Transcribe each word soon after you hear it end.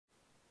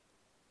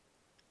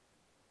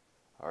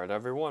Alright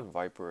everyone,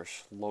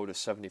 Viperish Lotus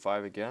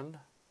 75 again.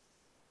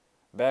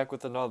 Back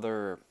with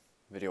another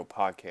video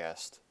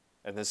podcast.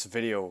 And this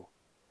video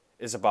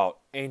is about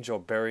Angel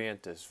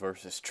Barrientes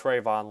versus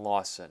Travon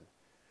Lawson.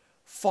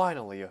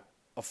 Finally,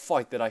 a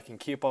fight that I can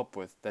keep up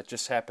with that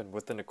just happened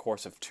within the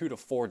course of 2 to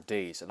 4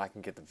 days and I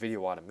can get the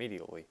video out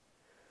immediately.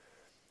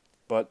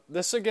 But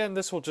this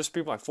will just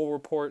be my full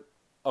report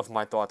of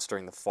my thoughts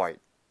during the fight.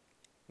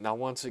 Now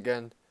once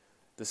again,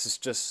 this is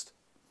just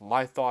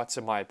my thoughts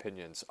and my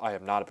opinions. I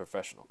am not a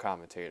professional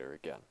commentator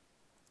again.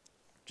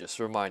 Just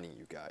reminding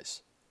you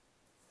guys.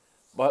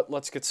 But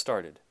let's get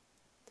started.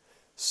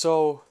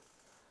 So,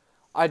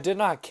 I did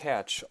not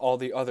catch all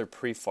the other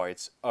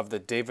pre-fights of the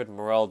David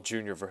Morrell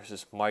Jr.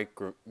 versus Mike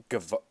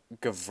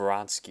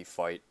Gavronski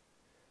fight.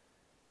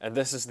 And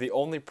this is the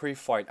only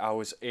pre-fight I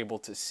was able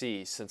to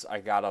see since I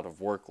got out of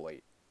work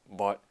late.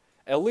 But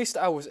at least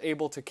I was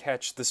able to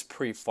catch this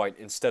pre-fight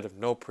instead of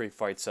no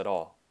pre-fights at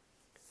all.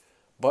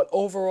 But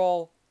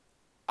overall,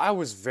 I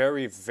was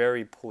very,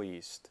 very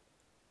pleased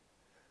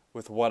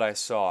with what I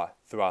saw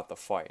throughout the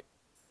fight.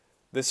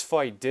 This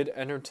fight did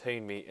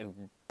entertain me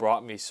and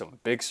brought me some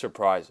big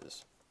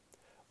surprises.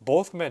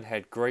 Both men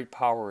had great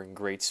power and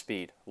great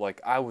speed.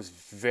 Like, I was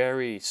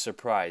very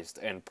surprised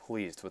and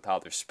pleased with how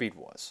their speed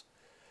was.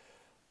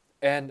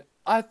 And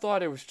I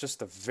thought it was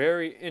just a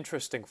very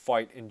interesting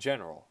fight in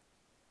general.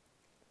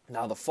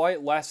 Now, the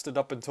fight lasted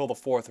up until the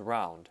 4th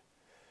round,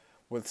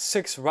 with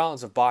 6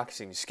 rounds of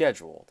boxing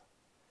scheduled.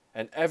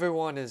 And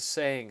everyone is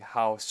saying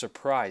how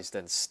surprised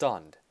and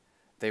stunned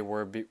they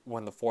were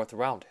when the 4th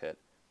round hit.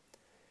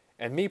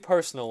 And me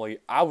personally,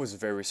 I was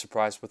very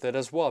surprised with it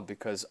as well,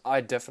 because I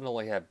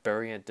definitely had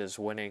Barrientes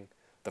winning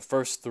the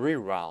first 3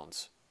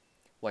 rounds.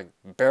 Like,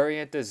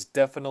 Barrientes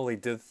definitely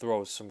did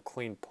throw some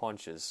clean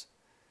punches,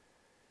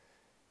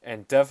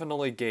 and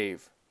definitely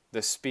gave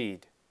the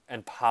speed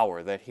and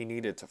power that he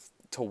needed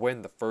to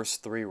win the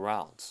first 3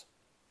 rounds.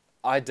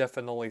 I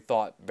definitely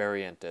thought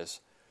Barrientes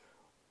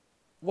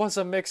was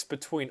a mix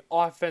between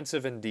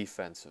offensive and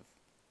defensive.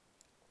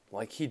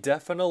 Like, he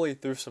definitely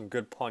threw some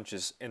good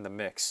punches in the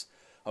mix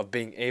of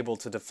being able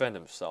to defend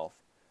himself.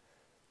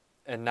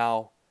 And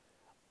now,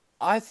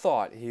 I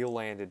thought he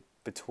landed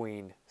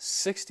between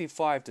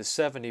 65 to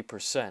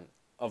 70%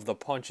 of the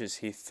punches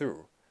he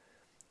threw.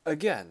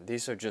 Again,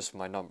 these are just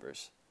my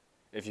numbers.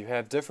 If you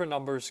have different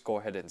numbers, go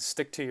ahead and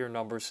stick to your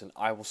numbers and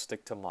I will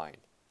stick to mine.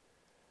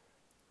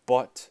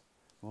 But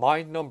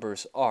my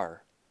numbers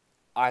are,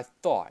 I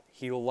thought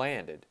he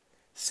landed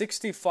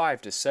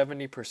 65 to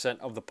 70%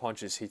 of the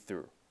punches he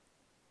threw.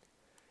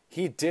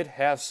 He did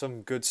have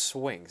some good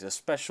swings,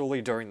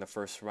 especially during the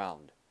first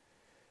round.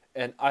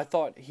 And I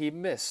thought he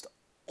missed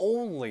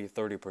only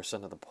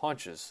 30% of the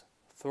punches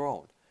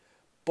thrown.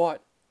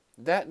 But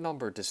that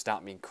number does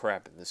not mean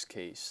crap in this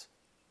case.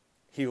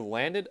 He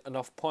landed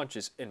enough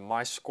punches in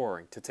my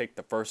scoring to take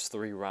the first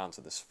 3 rounds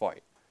of this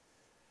fight.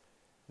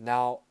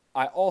 Now,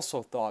 I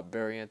also thought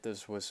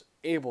Barrientes was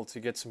able to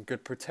get some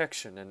good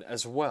protection in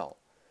as well.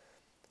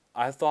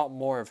 I thought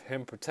more of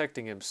him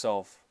protecting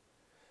himself.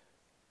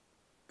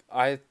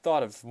 I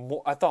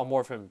thought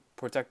more of him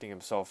protecting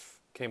himself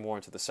came more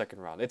into the 2nd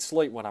round. It's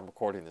late when I'm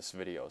recording this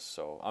video,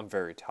 so I'm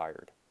very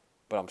tired.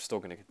 But I'm still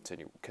going to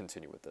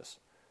continue with this.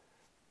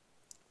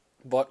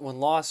 But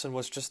when Lawson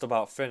was just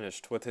about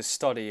finished with his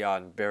study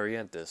on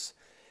Barrientes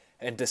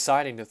and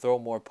deciding to throw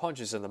more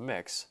punches in the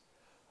mix,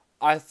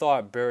 I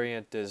thought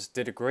Barrientes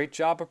did a great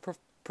job of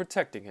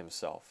protecting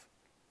himself.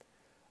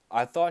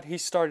 I thought he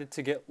started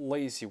to get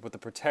lazy with the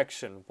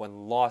protection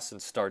when Lawson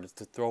started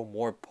to throw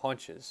more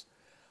punches.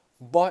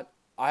 But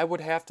I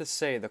would have to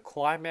say the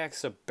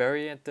climax of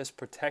Barrientes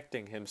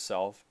protecting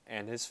himself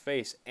and his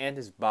face and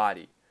his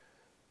body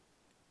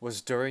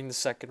was during the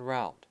 2nd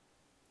round.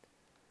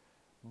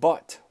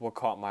 But what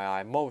caught my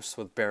eye most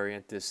with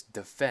Barrientes'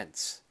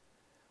 defense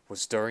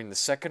was during the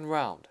 2nd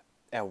round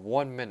at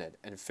 1 minute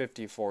and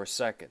 54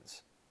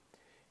 seconds.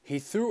 He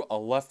threw a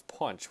left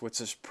punch, which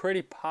is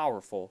pretty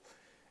powerful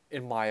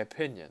in my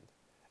opinion,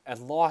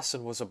 and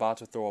Lawson was about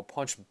to throw a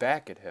punch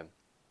back at him,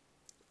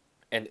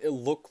 and it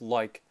looked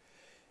like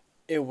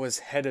it was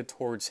headed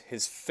towards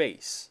his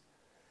face.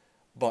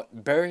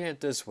 But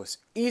Barrientes was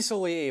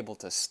easily able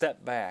to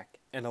step back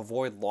and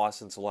avoid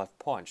Lawson's left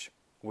punch,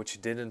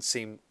 which didn't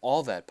seem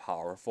all that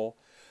powerful,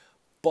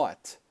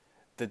 but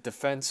the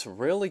defense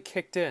really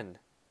kicked in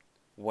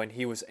when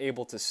he was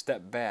able to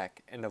step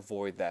back and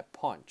avoid that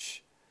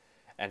punch.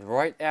 And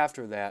right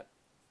after that,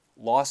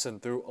 Lawson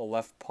threw a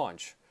left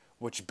punch,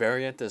 which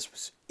Barrientes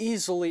was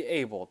easily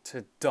able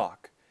to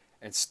duck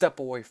and step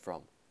away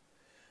from.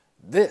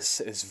 This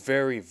is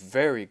very,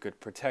 very good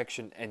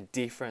protection and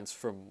defense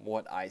from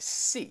what I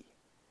see.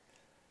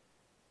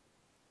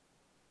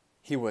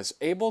 He was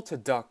able to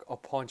duck a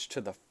punch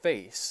to the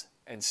face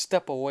and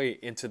step away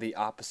into the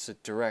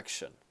opposite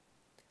direction.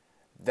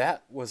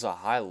 That was a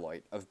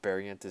highlight of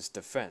Barrientes'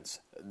 defense.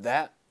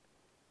 That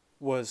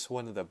was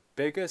one of the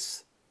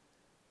biggest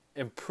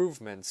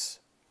improvements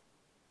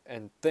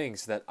and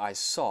things that I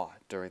saw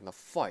during the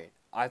fight.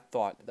 I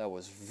thought that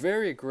was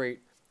very great.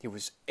 He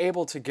was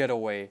able to get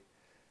away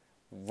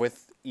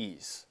with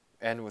ease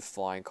and with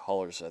flying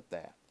colors at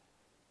that.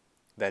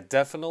 That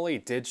definitely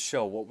did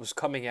show what was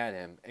coming at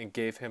him and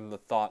gave him the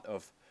thought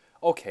of,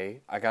 okay,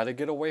 I gotta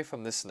get away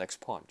from this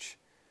next punch.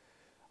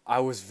 I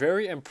was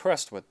very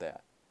impressed with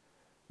that.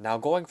 Now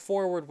going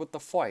forward with the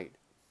fight,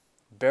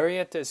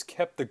 Barrientes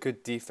kept the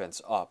good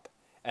defense up,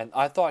 and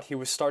I thought he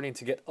was starting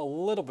to get a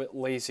little bit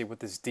lazy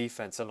with his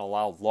defense and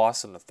allowed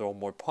Lawson to throw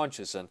more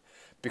punches in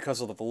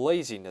because of the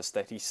laziness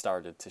that he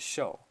started to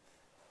show.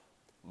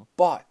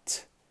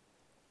 But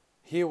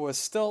he was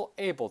still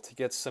able to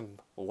get some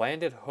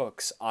landed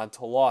hooks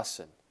onto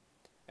Lawson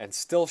and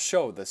still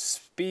show the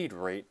speed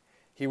rate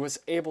he was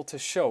able to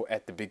show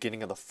at the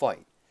beginning of the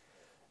fight.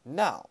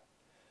 Now,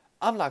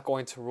 I'm not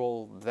going to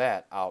rule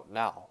that out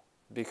now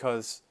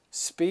because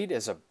speed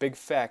is a big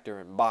factor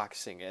in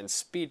boxing, and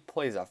speed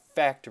plays a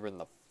factor in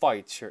the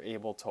fights you're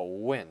able to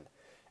win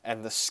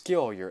and the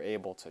skill you're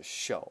able to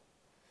show.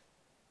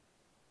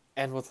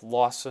 And with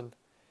Lawson,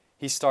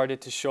 he started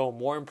to show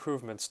more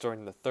improvements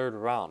during the third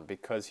round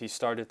because he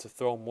started to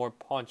throw more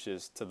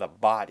punches to the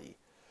body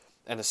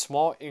and a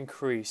small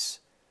increase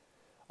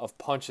of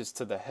punches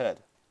to the head,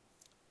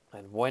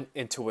 and went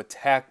into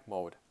attack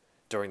mode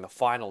during the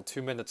final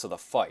 2 minutes of the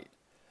fight.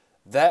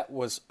 That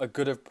was a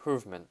good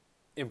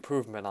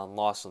improvement on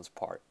Lawson's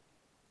part.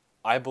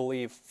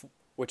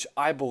 Which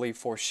I believe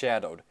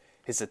foreshadowed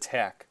his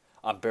attack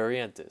on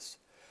Barrientes,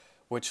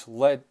 which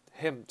led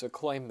him to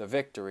claim the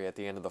victory at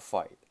the end of the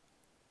fight.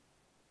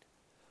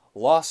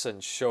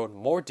 Lawson showed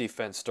more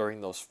defense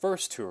during those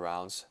first 2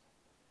 rounds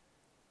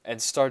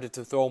and started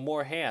to throw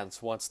more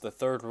hands once the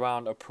third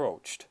round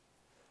approached.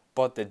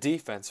 But the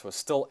defense was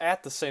still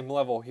at the same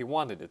level he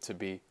wanted it to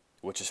be,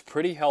 which is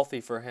pretty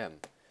healthy for him.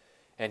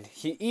 And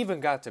he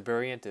even got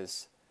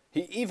Barrientes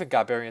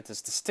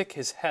to stick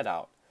his head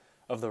out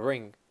of the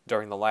ring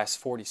during the last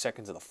 40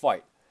 seconds of the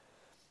fight,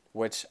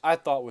 which I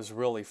thought was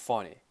really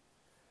funny.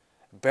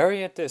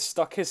 Barrientes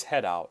stuck his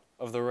head out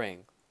of the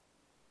ring,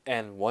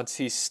 and once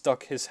he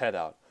stuck his head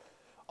out,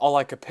 all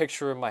I could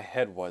picture in my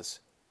head was,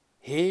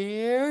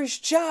 "Here's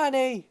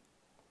Johnny!"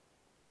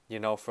 You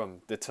know,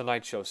 from The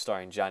Tonight Show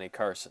starring Johnny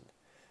Carson.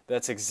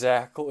 That's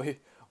exactly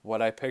what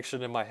I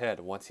pictured in my head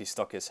once he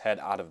stuck his head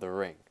out of the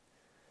ring.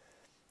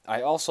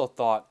 I also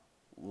thought,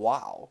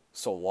 wow,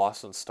 so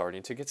Lawson's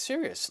starting to get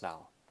serious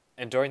now.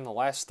 And during the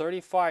last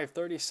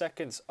 30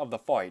 seconds of the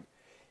fight,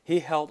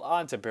 he held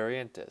on to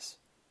Barrientes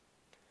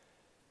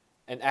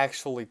and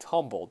actually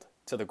tumbled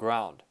to the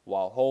ground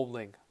while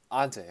holding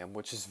onto him,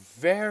 which is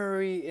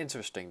very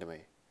interesting to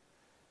me.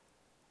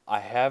 I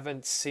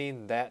haven't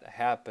seen that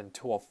happen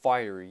to a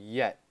fighter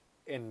yet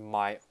in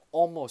my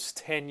almost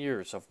 10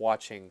 years of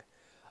watching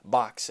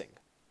boxing.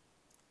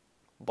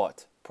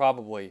 But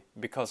probably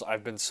because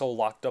I've been so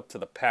locked up to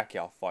the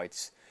Pacquiao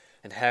fights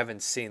and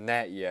haven't seen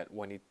that yet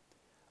Pacquiao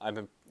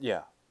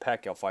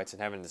fights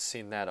and haven't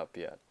seen that up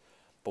yet.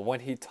 But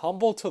when he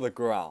tumbled to the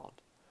ground,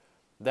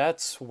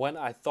 that's when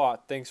I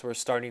thought things were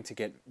starting to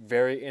get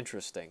very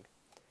interesting.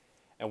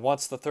 And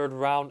once the third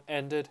round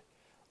ended,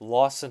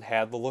 Lawson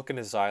had the look in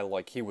his eye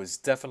like he was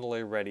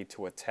definitely ready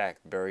to attack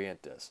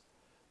Barrientes,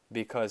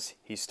 because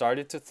he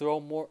started to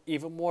throw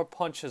even more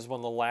punches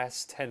when the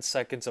last 10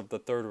 seconds of the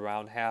third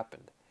round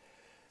happened.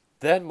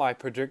 Then my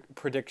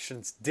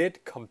predictions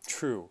did come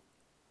true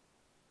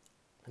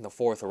in the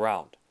fourth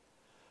round,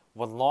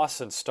 when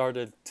Lawson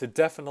started to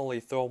definitely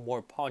throw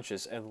more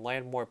punches and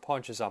land more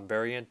punches on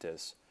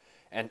Barrientes,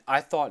 and I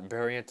thought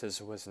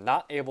Barrientes was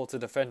not able to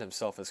defend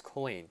himself as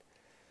clean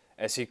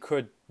as he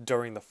could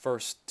during the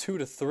first 2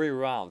 to 3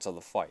 rounds of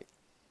the fight.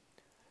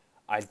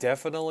 I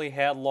definitely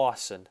had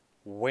Lawson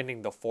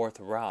winning the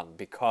fourth round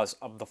because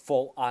of the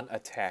full-on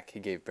attack he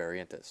gave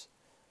Barrientes.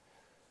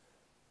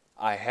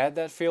 I had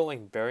that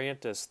feeling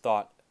Barrientes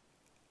thought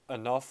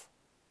enough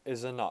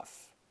is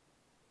enough.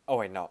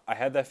 I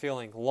had that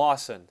feeling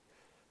Lawson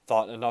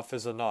thought enough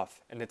is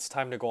enough, and it's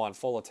time to go on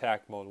full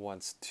attack mode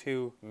once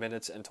 2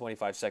 minutes and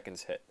 25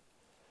 seconds hit.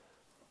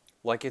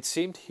 Like it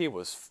seemed he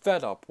was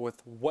fed up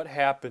with what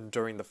happened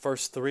during the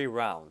first 3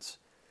 rounds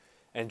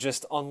and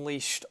just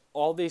unleashed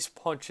all these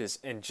punches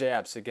and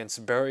jabs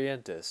against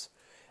Barrientes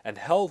and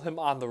held him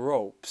on the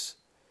ropes.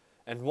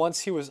 And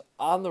once he was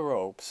on the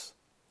ropes,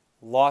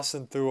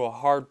 Lawson threw a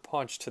hard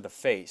punch to the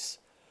face,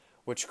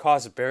 which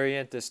caused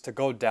Barrientes to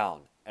go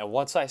down. And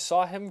once I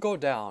saw him go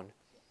down,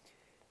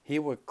 he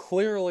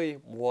clearly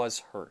was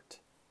hurt.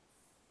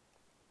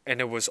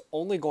 And it was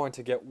only going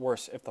to get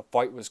worse if the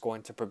fight was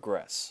going to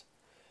progress.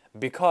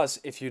 Because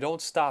if you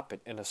don't stop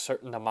it in a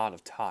certain amount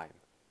of time,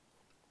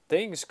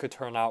 things could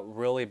turn out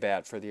really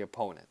bad for the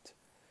opponent.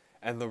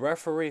 And the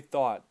referee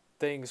thought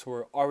things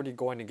were already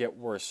going to get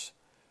worse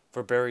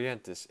for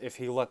Barrientes if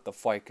he let the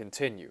fight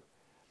continue.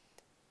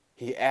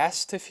 He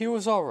asked if he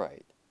was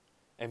alright,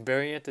 and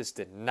Barrientes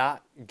did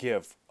not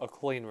give a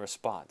clean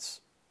response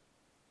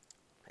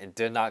and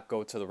did not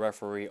go to the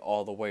referee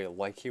all the way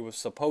like he was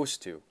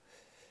supposed to.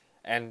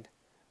 And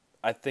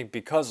I think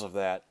because of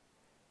that,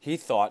 he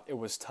thought it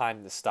was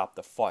time to stop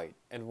the fight.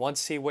 And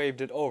once he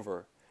waved it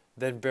over,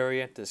 then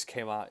Barrientes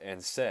came out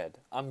and said,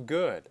 "I'm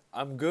good,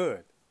 I'm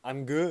good,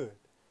 I'm good."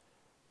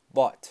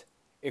 but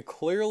it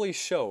clearly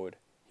showed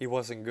he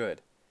wasn't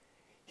good.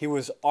 He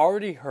was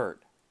already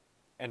hurt,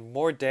 and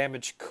more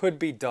damage could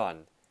be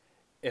done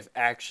if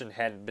action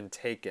hadn't been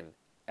taken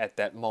at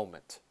that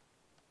moment.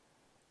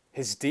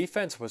 His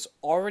defense was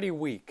already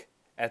weak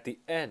at the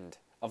end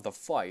of the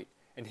fight,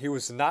 and he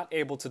was not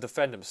able to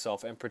defend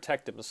himself and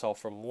protect himself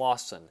from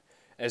Lawson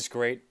as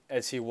great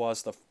as he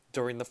was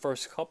during the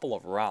first couple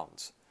of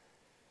rounds.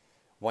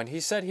 When he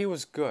said he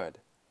was good,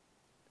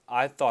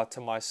 I thought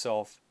to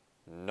myself,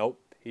 nope,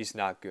 he's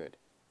not good.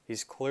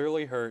 He's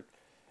clearly hurt,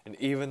 and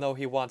even though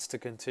he wants to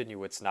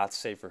continue, it's not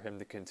safe for him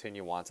to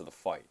continue on to the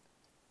fight.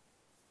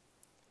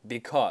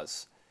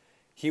 Because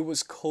he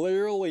was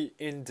clearly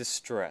in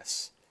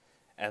distress,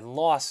 and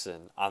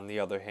Lawson, on the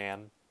other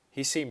hand,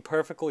 he seemed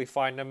perfectly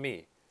fine to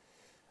me.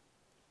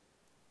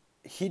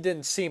 He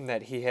didn't seem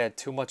that he had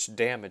too much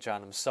damage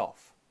on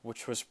himself,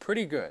 which was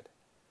pretty good.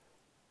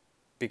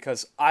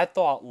 Because I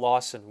thought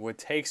Lawson would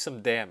take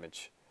some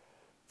damage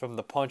from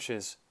the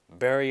punches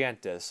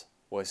Barrientes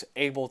was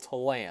able to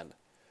land,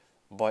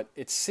 but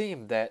it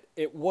seemed that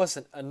it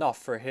wasn't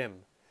enough for him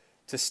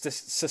to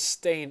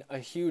sustain a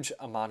huge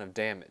amount of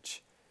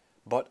damage.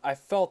 But I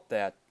felt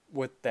that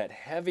with that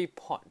heavy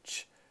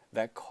punch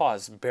that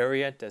caused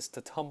Barrientes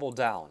to tumble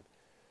down,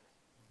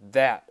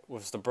 that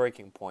was the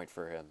breaking point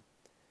for him.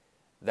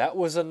 That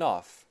was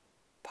enough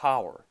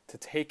power to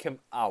take him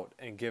out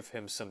and give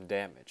him some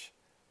damage.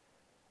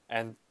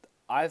 And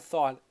I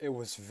thought it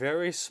was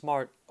very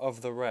smart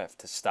of the ref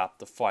to stop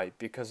the fight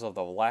because of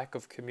the lack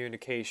of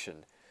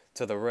communication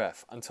to the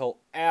ref until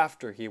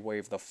after he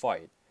waved the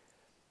fight.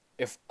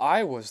 If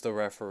I was the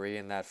referee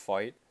in that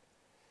fight,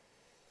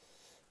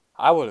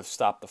 I would have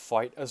stopped the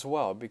fight as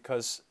well,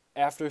 because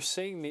after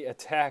seeing the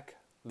attack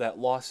that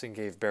Lawson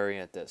gave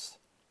Barrientes,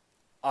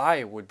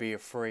 I would be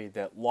afraid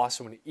that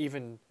Lawson would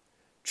even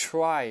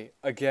try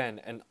again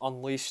and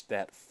unleash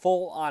that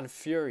full-on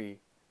fury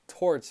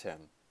towards him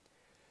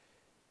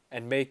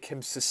and make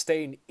him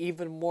sustain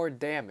even more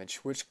damage,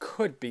 which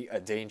could be a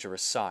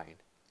dangerous sign.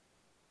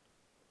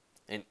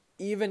 And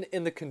even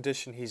in the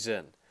condition he's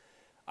in,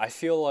 I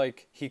feel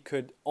like he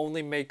could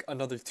only make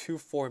another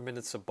 2-4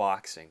 minutes of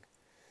boxing,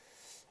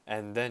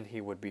 and then he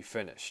would be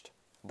finished.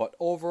 But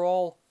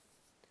overall,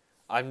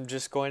 I'm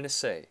just going to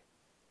say,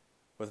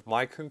 with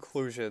my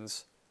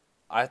conclusions,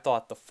 I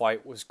thought the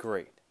fight was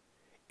great.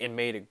 It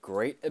made a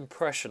great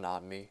impression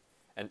on me,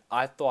 and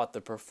I thought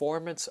the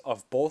performance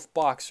of both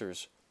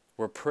boxers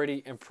were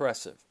pretty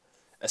impressive,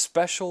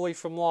 especially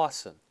from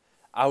Lawson.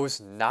 I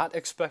was not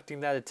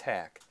expecting that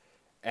attack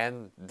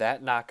and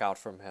that knockout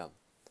from him.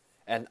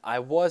 And I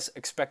was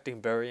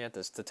expecting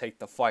Barrientes to take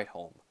the fight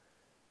home.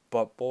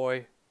 But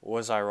boy,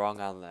 was I wrong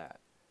on that.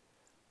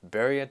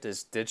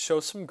 Barrientes did show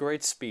some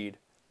great speed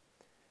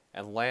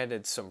and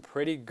landed some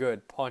pretty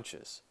good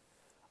punches.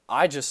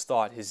 I just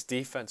thought his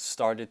defense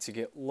started to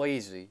get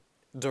lazy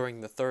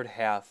during the third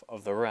half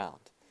of the round.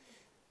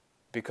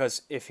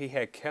 Because if he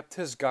had kept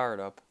his guard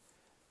up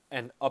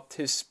and upped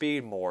his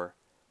speed more,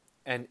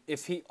 and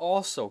if he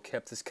also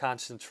kept his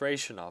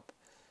concentration up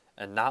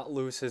and not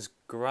lose his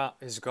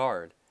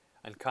guard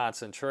and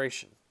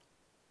concentration,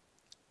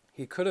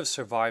 he could have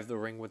survived the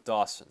ring with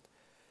Dawson.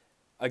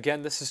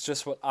 Again, this is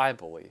just what I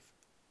believe,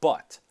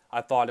 but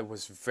I thought it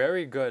was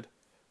very good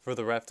for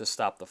the ref to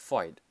stop the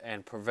fight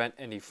and prevent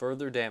any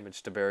further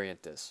damage to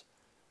Barrientes.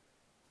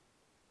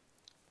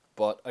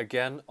 But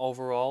again,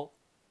 overall,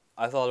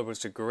 I thought it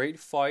was a great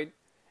fight.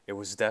 It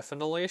was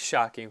definitely a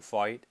shocking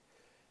fight,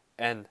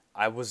 and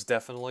I was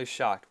definitely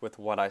shocked with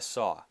what I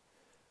saw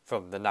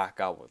from the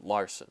knockout with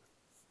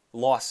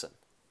Lawson.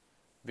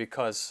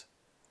 Because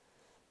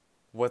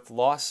with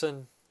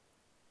Lawson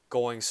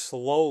going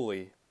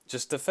slowly,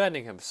 just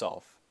defending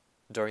himself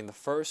during the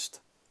first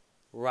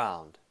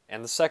round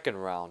and the second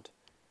round,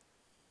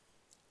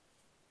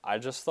 I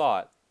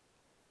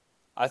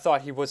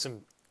thought he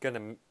wasn't going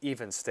to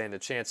even stand a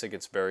chance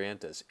against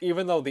Barrientes.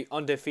 Even though the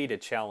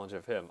undefeated challenge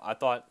of him, I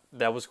thought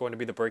that was going to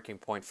be the breaking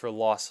point for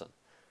Lawson.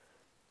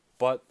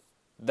 But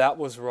that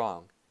was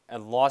wrong,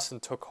 and Lawson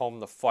took home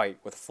the fight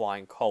with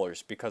flying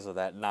colors because of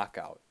that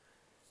knockout.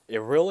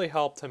 It really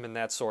helped him in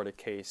that sort of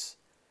case,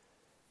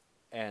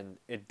 and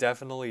it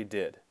definitely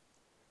did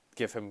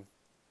give him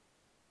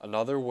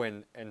another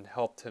win and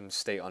helped him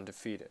stay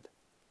undefeated.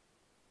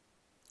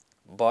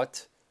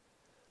 But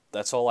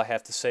that's all I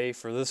have to say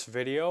for this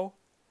video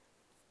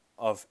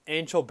of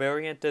Angel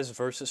Barrientes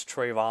versus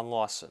Travon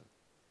Lawson.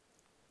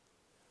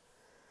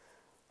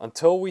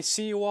 Until we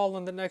see you all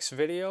in the next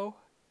video,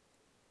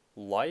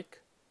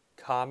 like,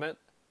 comment,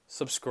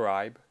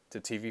 subscribe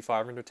to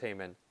TV5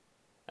 Entertainment,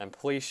 and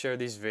please share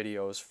these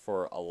videos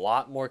for a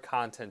lot more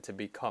content to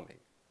be coming.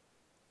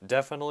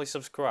 Definitely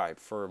subscribe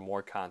for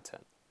more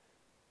content.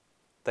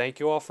 Thank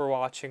you all for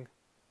watching.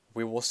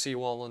 We will see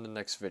you all in the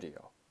next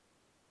video.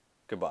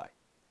 Goodbye.